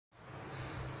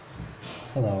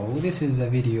Hello, this is a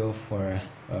video for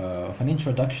of an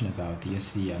introduction about the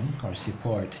SVM or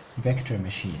support vector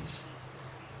machines.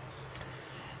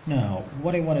 Now,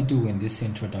 what I want to do in this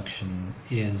introduction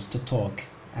is to talk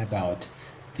about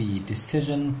the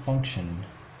decision function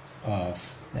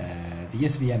of the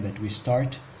SVM that we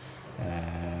start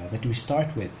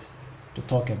with to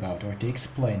talk about or to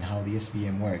explain how the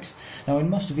SVM works. Now, in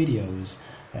most videos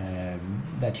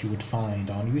that you would find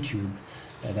on YouTube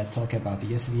that talk about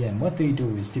the SVM, what they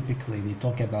do is typically they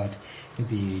talk about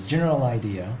the general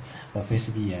idea of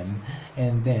SVM,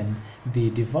 and then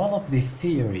they develop the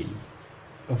theory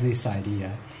of this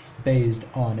idea based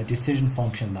on a decision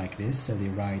function like this. So they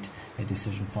write a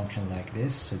decision function like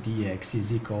this. So dx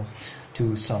is equal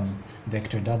to some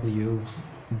vector w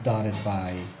dotted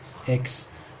by x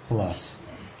plus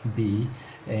b,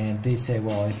 and they say,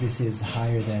 well, if this is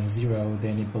higher than 0,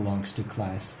 then it belongs to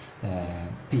class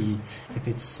p. If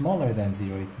it's smaller than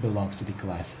 0, it belongs to the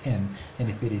class n, and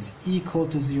if it is equal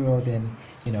to 0, then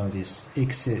this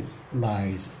x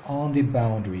lies on the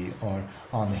boundary or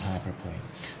on the hyperplane.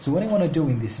 So what I want to do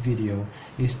in this video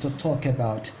is to talk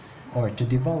about or to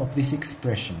develop this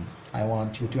expression. I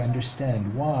want you to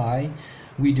understand why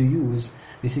we do use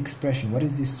this expression. What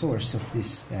is the source of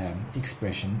this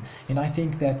expression? And I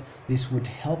think that this would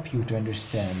help you to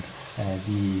understand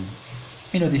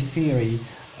the theory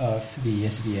of the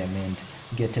SVM and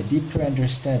get a deeper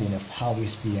understanding of how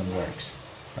SVM works,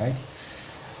 right?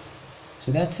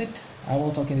 So that's it. I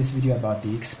will talk in this video about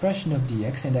the expression of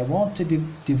dx, and I want to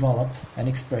develop an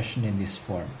expression in this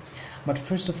form. But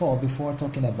first of all, before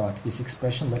talking about this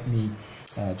expression, let me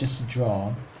just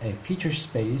draw a feature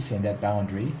space and a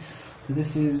boundary. So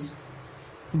this is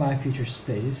my feature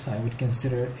space. I would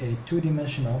consider a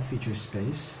two-dimensional feature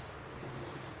space.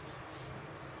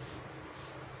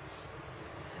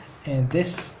 And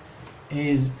this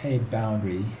is a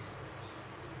boundary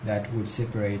that would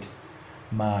separate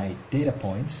my data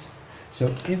points.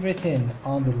 So everything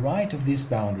on the right of this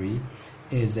boundary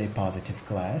is a positive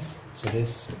class. So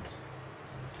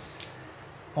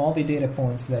all the data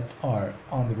points that are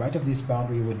on the right of this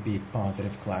boundary would be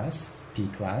positive class, P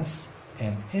class,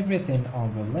 and everything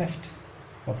on the left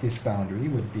of this boundary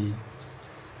would be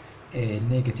a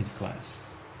negative class.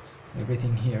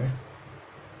 Everything here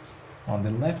on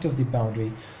the left of the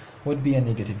boundary would be a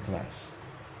negative class.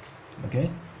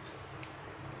 Okay?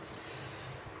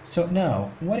 So now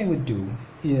what I would do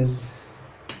is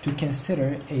to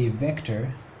consider a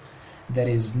vector that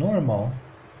is normal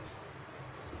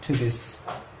to this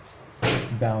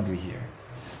boundary here.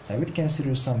 So I would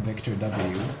consider some vector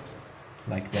w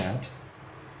like that.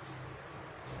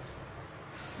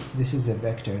 This is a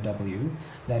vector w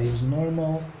that is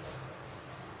normal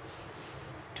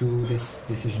to this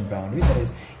decision boundary. That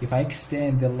is, if I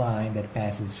extend the line that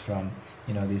passes from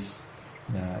this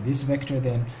vector,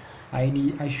 then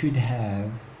I should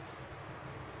have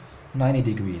 90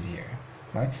 degrees here,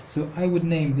 right? So I would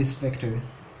name this vector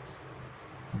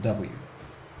w.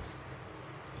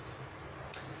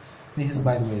 This is,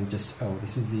 by the way, just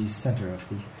this is the center of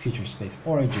the feature space,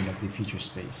 origin of the feature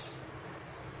space.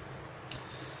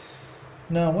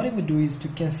 Now what I would do is to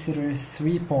consider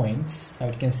 3 points. I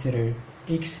would consider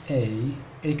xa,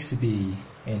 xb,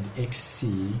 and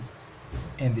xc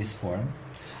in this form.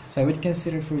 So I would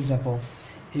consider, for example,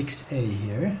 xa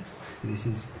here. This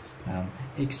is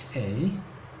xa.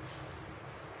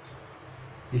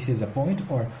 This is a point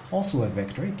or also a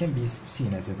vector. It can be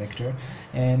seen as a vector.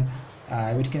 And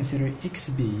I would consider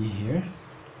xb here.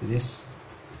 So this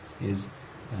is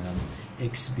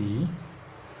xb.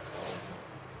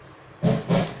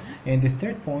 And the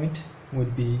third point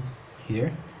would be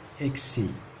here,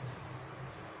 xc.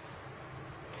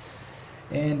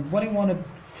 And what I wanted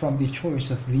from the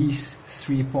choice of these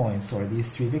 3 points or these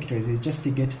 3 vectors is just to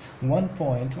get 1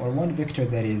 point or 1 vector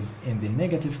that is in the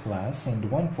negative class, and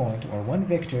 1 point or 1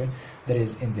 vector that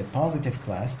is in the positive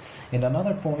class, and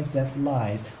another point that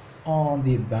lies on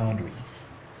the boundary,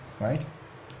 right?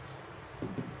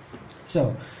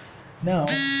 So now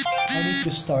I need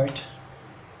to start.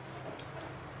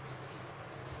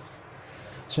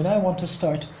 So now I want to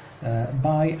start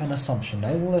by an assumption.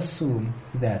 I will assume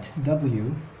that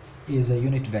w is a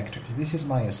unit vector. So this is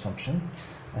my assumption.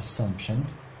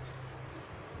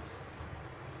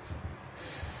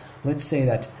 Let's say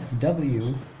that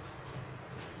w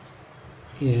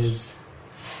is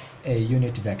a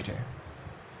unit vector.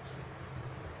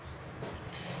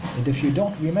 And if you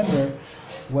don't remember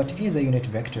what is a unit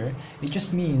vector, it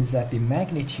just means that the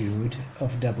magnitude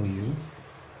of w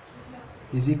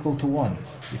is equal to 1.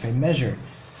 If I measure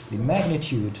the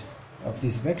magnitude of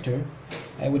this vector,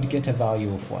 I would get a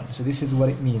value of 1. So this is what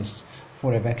it means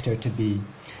for a vector to be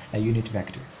a unit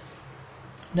vector.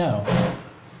 Now,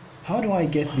 how do I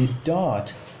get the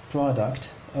dot product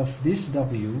of this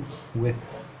w with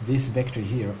this vector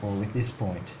here, or with this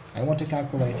point? I want to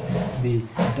calculate the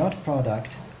dot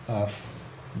product of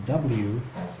w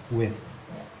with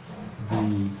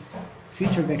the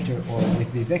feature vector, or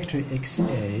with the vector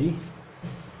xa,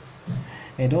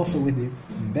 and also with the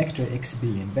vector xb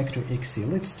and vector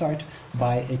xc. Let's start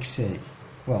by xa.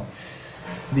 Well,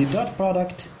 the dot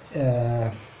product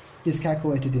is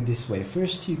calculated in this way.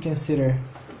 First, you consider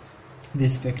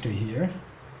this vector here,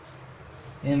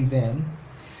 and then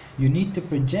you need to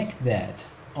project that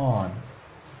on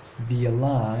the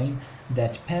line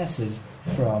that passes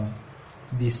from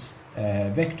this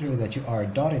vector that you are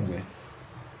dotting with.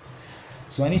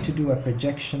 So I need to do a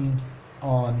projection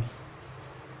on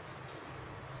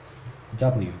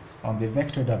w, on the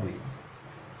vector w.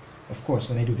 Of course,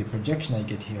 when I do the projection, I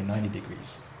get here 90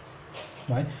 degrees,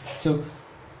 right? So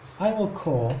I will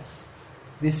call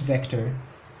this vector,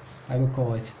 I will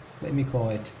call it, let me call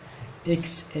it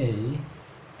XAP,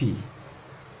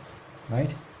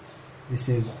 right? This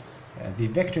is the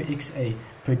vector XA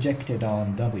projected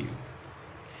on W.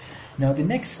 Now the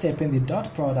next step in the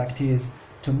dot product is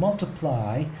to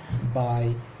multiply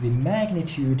by the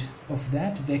magnitude of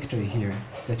that vector here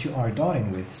that you are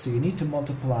dotting with. So you need to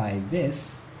multiply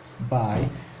this by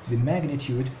the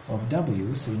magnitude of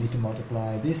W. So you need to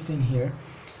multiply this thing here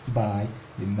by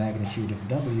the magnitude of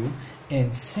W.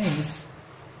 And since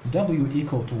W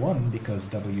equal to 1, because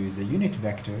W is a unit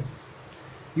vector,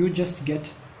 you would just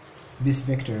get this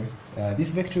vector.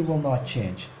 This vector will not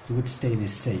change. It would stay the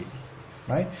same,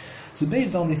 right? So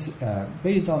based on this,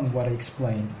 based on what I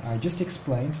just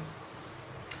explained,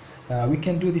 we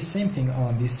can do the same thing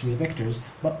on these three vectors.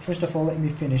 But first of all, let me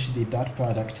finish the dot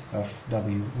product of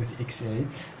W with XA.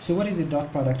 So what is the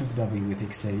dot product of W with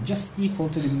XA? Just equal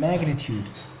to the magnitude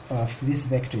of this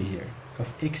vector here, of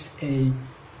XAP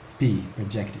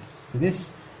projected. So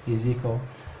this is equal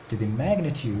to the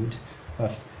magnitude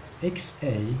of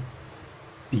XAP.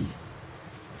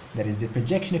 That is the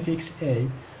projection of XA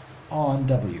on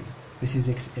W. This is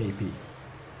XAP.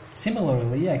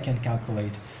 Similarly, I can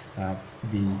calculate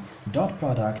the dot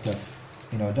product of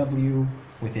W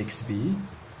with XB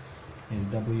is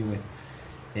W with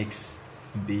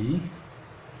XB.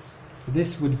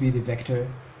 This would be the vector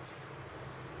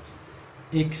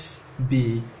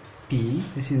XBP.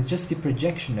 This is just the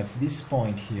projection of this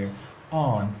point here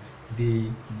on the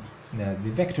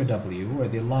vector W, or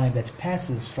the line that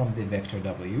passes from the vector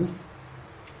W,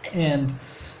 and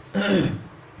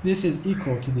this is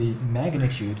equal to the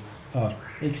magnitude of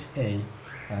XAP,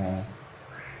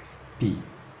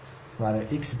 rather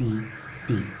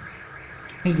XBP.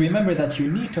 And remember that you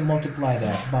need to multiply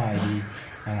that by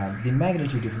the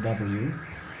magnitude of W,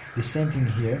 the same thing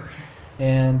here.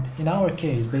 And in our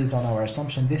case, based on our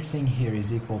assumption, this thing here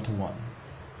is equal to 1.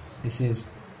 This is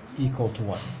equal to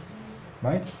 1,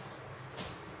 right?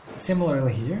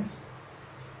 Similarly here,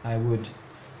 I would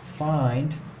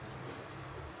find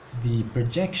the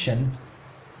projection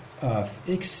of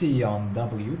XC on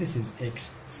W. This is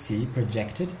XC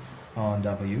projected on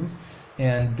W,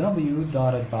 and W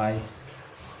dotted by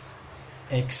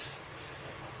XC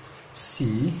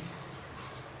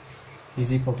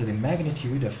is equal to the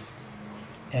magnitude of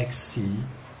XCP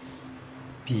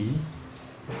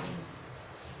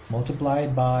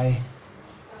multiplied by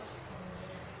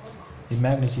the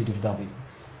magnitude of W.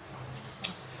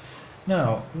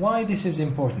 Now, why this is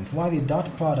important? Why the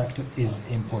dot product is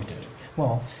important?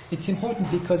 Well, it's important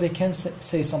because I can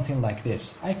say something like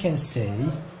this. I can say,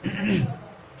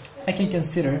 I can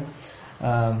consider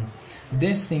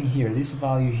this thing here, this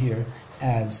value here,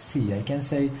 as C. I can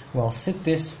say, well, set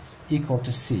this equal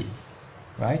to C,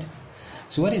 right?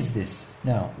 So what is this?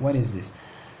 Now, what is this?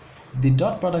 The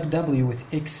dot product W with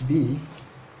XB,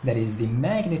 that is the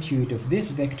magnitude of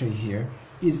this vector here,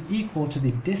 is equal to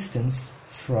the distance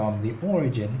from the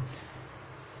origin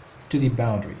to the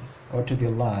boundary, or to the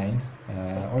line,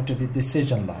 or to the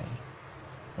decision line,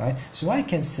 right? So I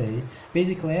can say,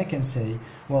 basically I can say,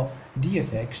 well, d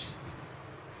of x,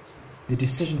 the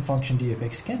decision function d of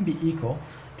x, can be equal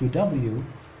to W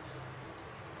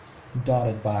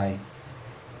dotted by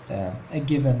a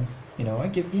given,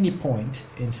 any point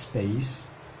in space,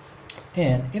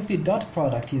 and if the dot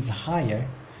product is higher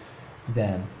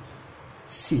than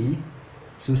C,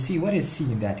 so C, what is C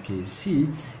in that case? C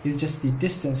is just the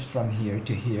distance from here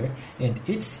to here, and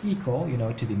it's equal,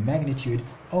 to the magnitude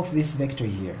of this vector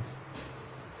here,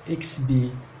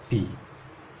 XBP,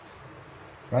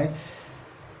 right?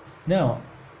 Now,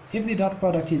 if the dot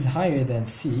product is higher than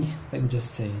C, let me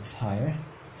just say it's higher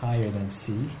than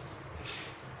C,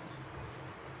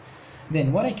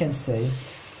 then what I can say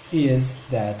is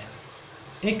that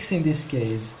X in this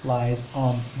case lies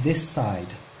on this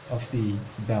side of the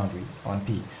boundary on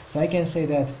P. So I can say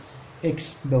that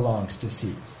X belongs to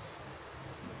C.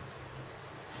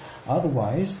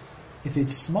 Otherwise, if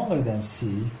it's smaller than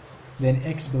C, then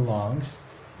X belongs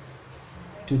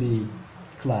to the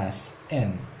class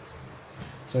N.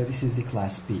 So this is the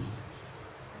class P.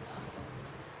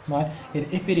 Right?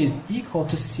 And if it is equal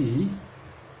to C,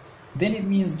 then it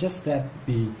means just that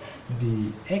the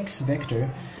X vector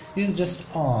is just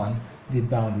on the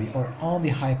boundary or on the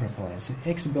hyperplane. So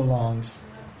X belongs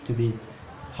to the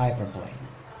hyperplane.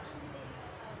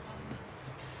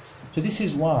 So this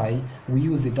is why we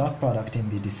use the dot product in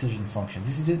the decision function.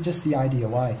 This is just the idea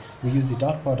why we use the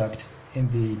dot product in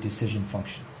the decision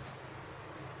function.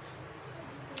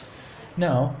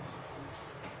 Now,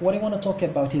 what I want to talk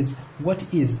about is what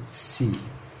is C.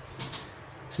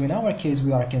 So in our case,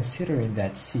 we are considering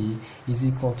that C is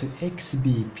equal to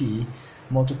xbp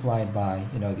multiplied by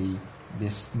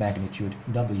this magnitude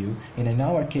w, and in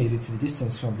our case, it's the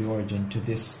distance from the origin to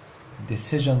this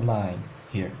decision line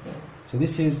here. So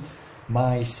this is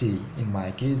my C. In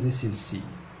my case, this is C.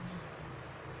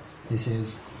 This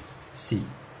is C.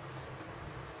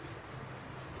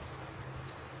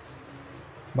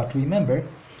 But remember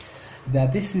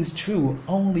that this is true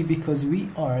only because we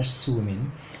are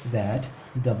assuming that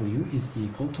w is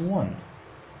equal to 1,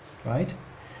 right?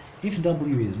 If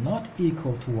w is not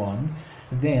equal to 1,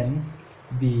 then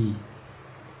the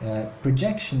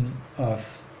projection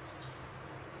of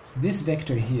this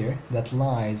vector here that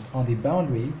lies on the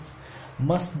boundary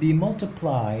must be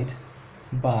multiplied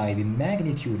by the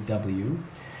magnitude w,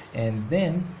 and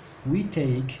then we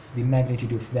take the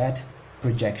magnitude of that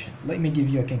projection. Let me give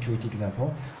you a concrete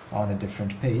example on a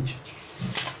different page.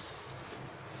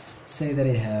 Say that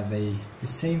I have the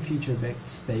same feature vector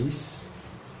space,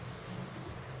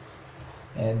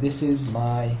 and this is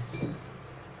my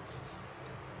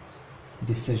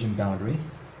decision boundary,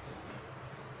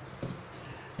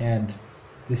 and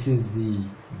this is the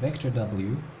vector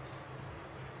w,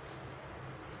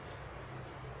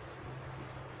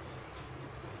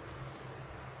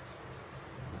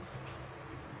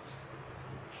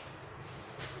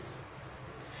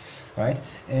 right?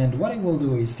 And what I will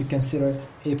do is to consider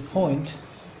a point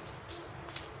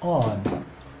on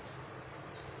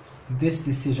this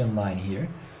decision line here.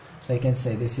 So I can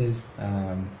say this is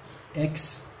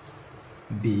xb,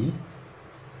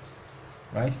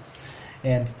 right?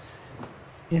 And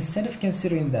instead of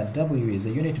considering that w is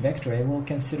a unit vector, I will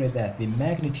consider that the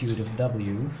magnitude of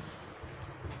w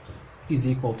is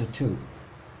equal to 2.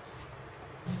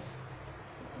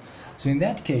 So in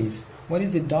that case, what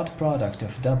is the dot product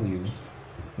of w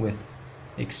with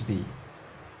xb?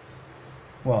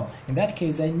 Well, in that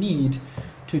case, I need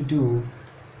to do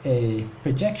a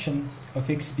projection of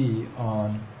xb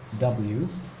on w,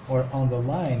 or on the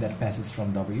line that passes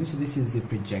from w. So this is the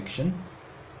projection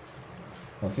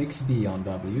of xb on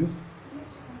w.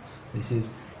 This is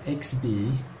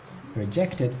xb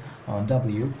projected on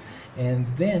w, and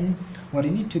then what I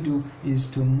need to do is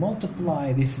to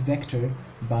multiply this vector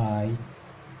by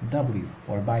w,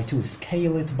 or by 2,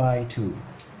 scale it by 2.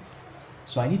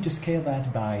 So I need to scale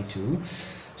that by 2.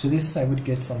 So this, I would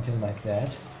get something like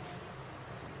that,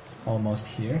 almost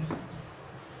here.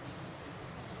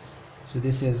 So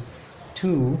this is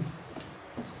 2xb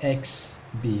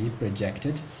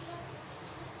projected,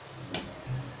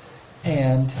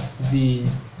 and the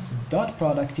dot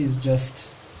product is just,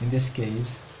 in this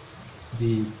case,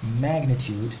 the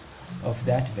magnitude of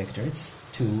that vector. It's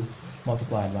 2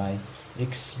 multiplied by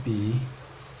xb,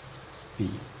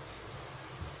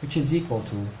 which is equal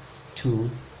to 2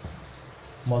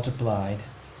 multiplied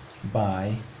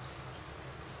by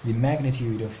the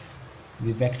magnitude of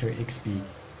the vector xb,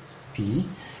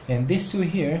 and this 2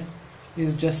 here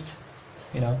is just,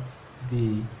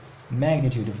 the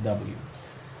magnitude of w.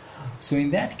 So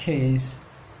in that case,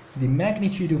 the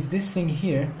magnitude of this thing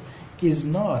here is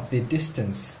not the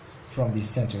distance from the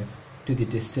center to the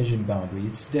decision boundary.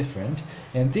 It's different,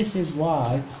 and this is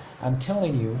why I'm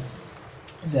telling you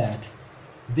that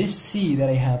this c that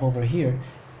I have over here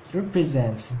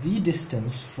represents the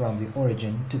distance from the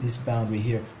origin to this boundary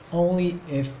here, only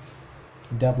if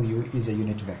w is a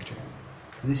unit vector.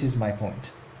 This is my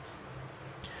point.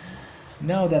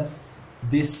 Now that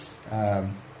this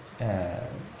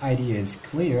idea is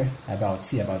clear about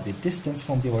c, about the distance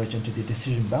from the origin to the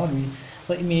decision boundary,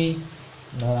 let me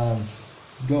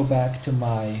go back to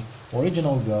my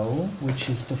original goal, which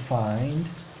is to find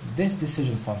this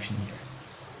decision function here.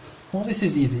 Well, this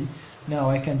is easy. Now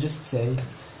I can just say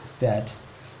that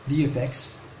d of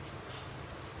x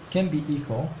can be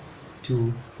equal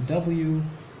to w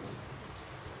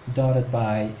dotted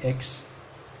by x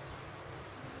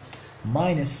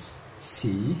minus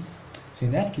c. So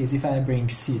in that case, if I bring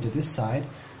c to this side,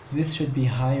 this should be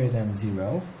higher than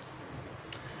 0.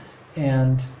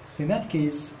 And so in that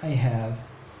case, I have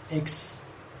x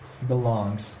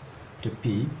belongs to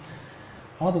p.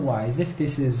 Otherwise, if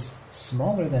this is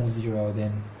smaller than 0,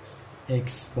 then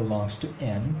x belongs to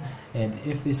n. And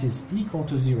if this is equal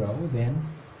to 0, then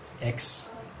x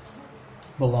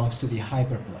belongs to the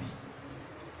hyperplane.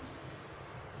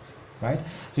 Right?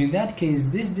 So in that case,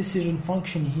 this decision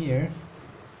function here,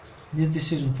 this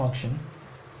decision function,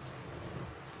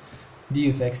 d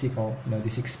of x equal,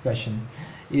 this expression,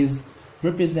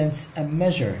 represents a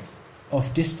measure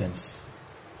of distance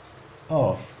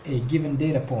of a given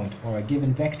data point or a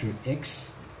given vector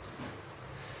x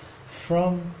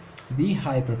from the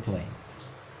hyperplane.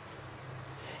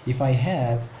 If I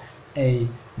have a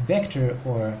vector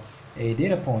or a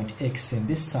data point x in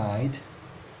this side,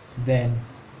 then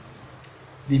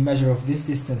the measure of this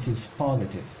distance is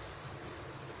positive.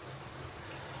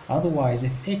 Otherwise,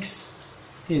 if x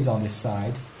is on this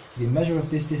side, the measure of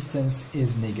this distance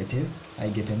is negative. I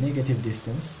get a negative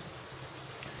distance.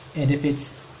 And if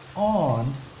it's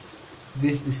on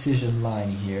this decision line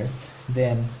here,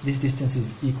 then this distance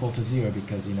is equal to 0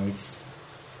 because it's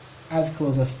as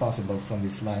close as possible from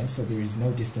this line, so there is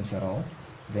no distance at all.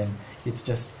 Then it's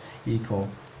just equal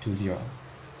to 0.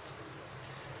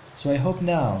 So I hope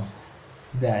now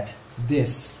that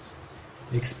this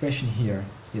expression here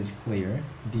is clear.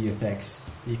 D of x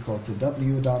equal to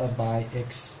w dotted by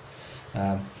x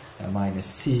minus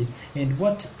c. And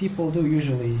what people do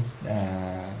usually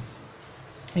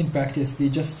in practice, they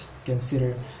just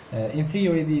consider, in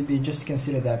theory, they just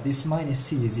consider that this minus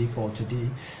c is equal to d.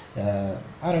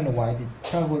 I don't know why,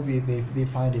 probably they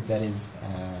find it that is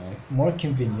more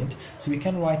convenient. So we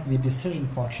can write the decision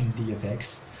function d of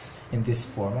x in this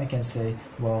form. I can say,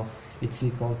 well, it's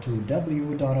equal to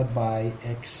w dotted by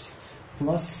x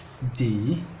plus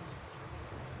d,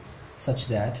 such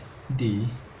that d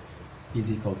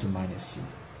is equal to minus c.